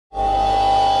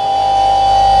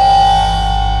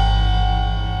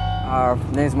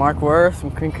name's Mark Worth from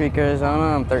Green Creek,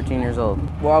 Arizona. I'm 13 years old.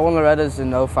 Well, I won Loretta's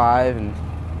in '05 and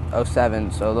 '07,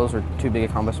 so those were two big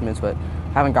accomplishments, but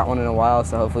haven't got one in a while,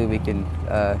 so hopefully we can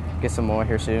get some more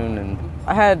here soon. And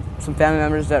I had some family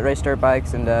members that race dirt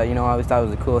bikes, and I always thought it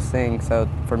was the coolest thing, so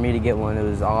for me to get one, it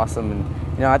was awesome.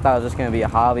 And I thought it was just going to be a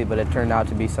hobby, but it turned out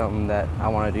to be something that I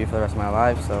want to do for the rest of my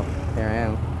life, so here I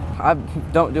am. I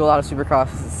don't do a lot of supercross,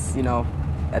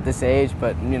 at this age,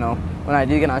 but when I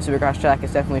do get on a supercross track,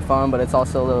 it's definitely fun, but it's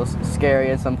also a little scary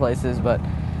in some places. But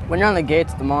when you're on the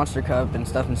gates at the Monster Cup and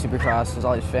stuff in supercross, there's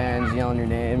all these fans yelling your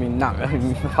name. I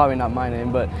mean, probably not my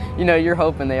name, but you're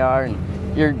hoping they are,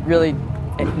 and you're really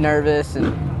nervous, and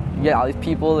you get all these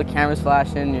people, the camera's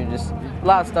flashing, you're just a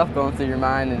lot of stuff going through your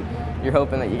mind, and you're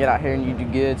hoping that you get out here and you do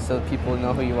good so people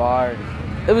know who you are.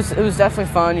 It was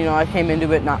definitely fun. I came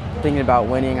into it not thinking about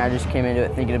winning. I just came into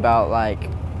it thinking about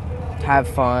have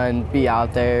fun, be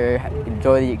out there,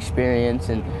 enjoy the experience,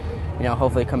 and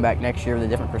hopefully come back next year with a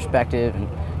different perspective.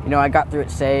 And I got through it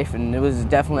safe, and it was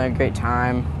definitely a great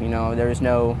time. There was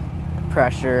no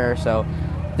pressure. So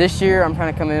this year I'm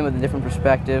trying to come in with a different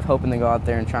perspective, hoping to go out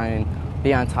there and try and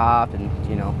be on top. And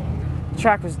the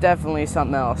track was definitely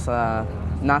something else.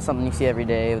 Not something you see every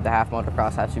day with the half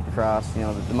motocross, half supercross.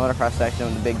 The motocross section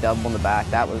with the big double in the back,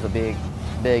 that was a big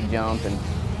jump. And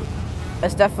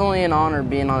it's definitely an honor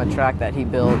being on a track that he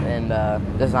built and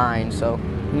designed. So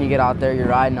when you get out there, you're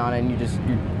riding on it, and you're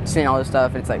seeing all this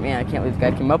stuff, and it's like, man, I can't believe this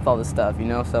guy came up with all this stuff,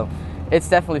 So it's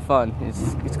definitely fun.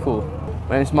 It's cool.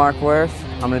 My name's Mark Worth.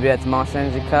 I'm going to be at the Monster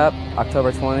Energy Cup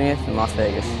October 20th in Las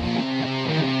Vegas.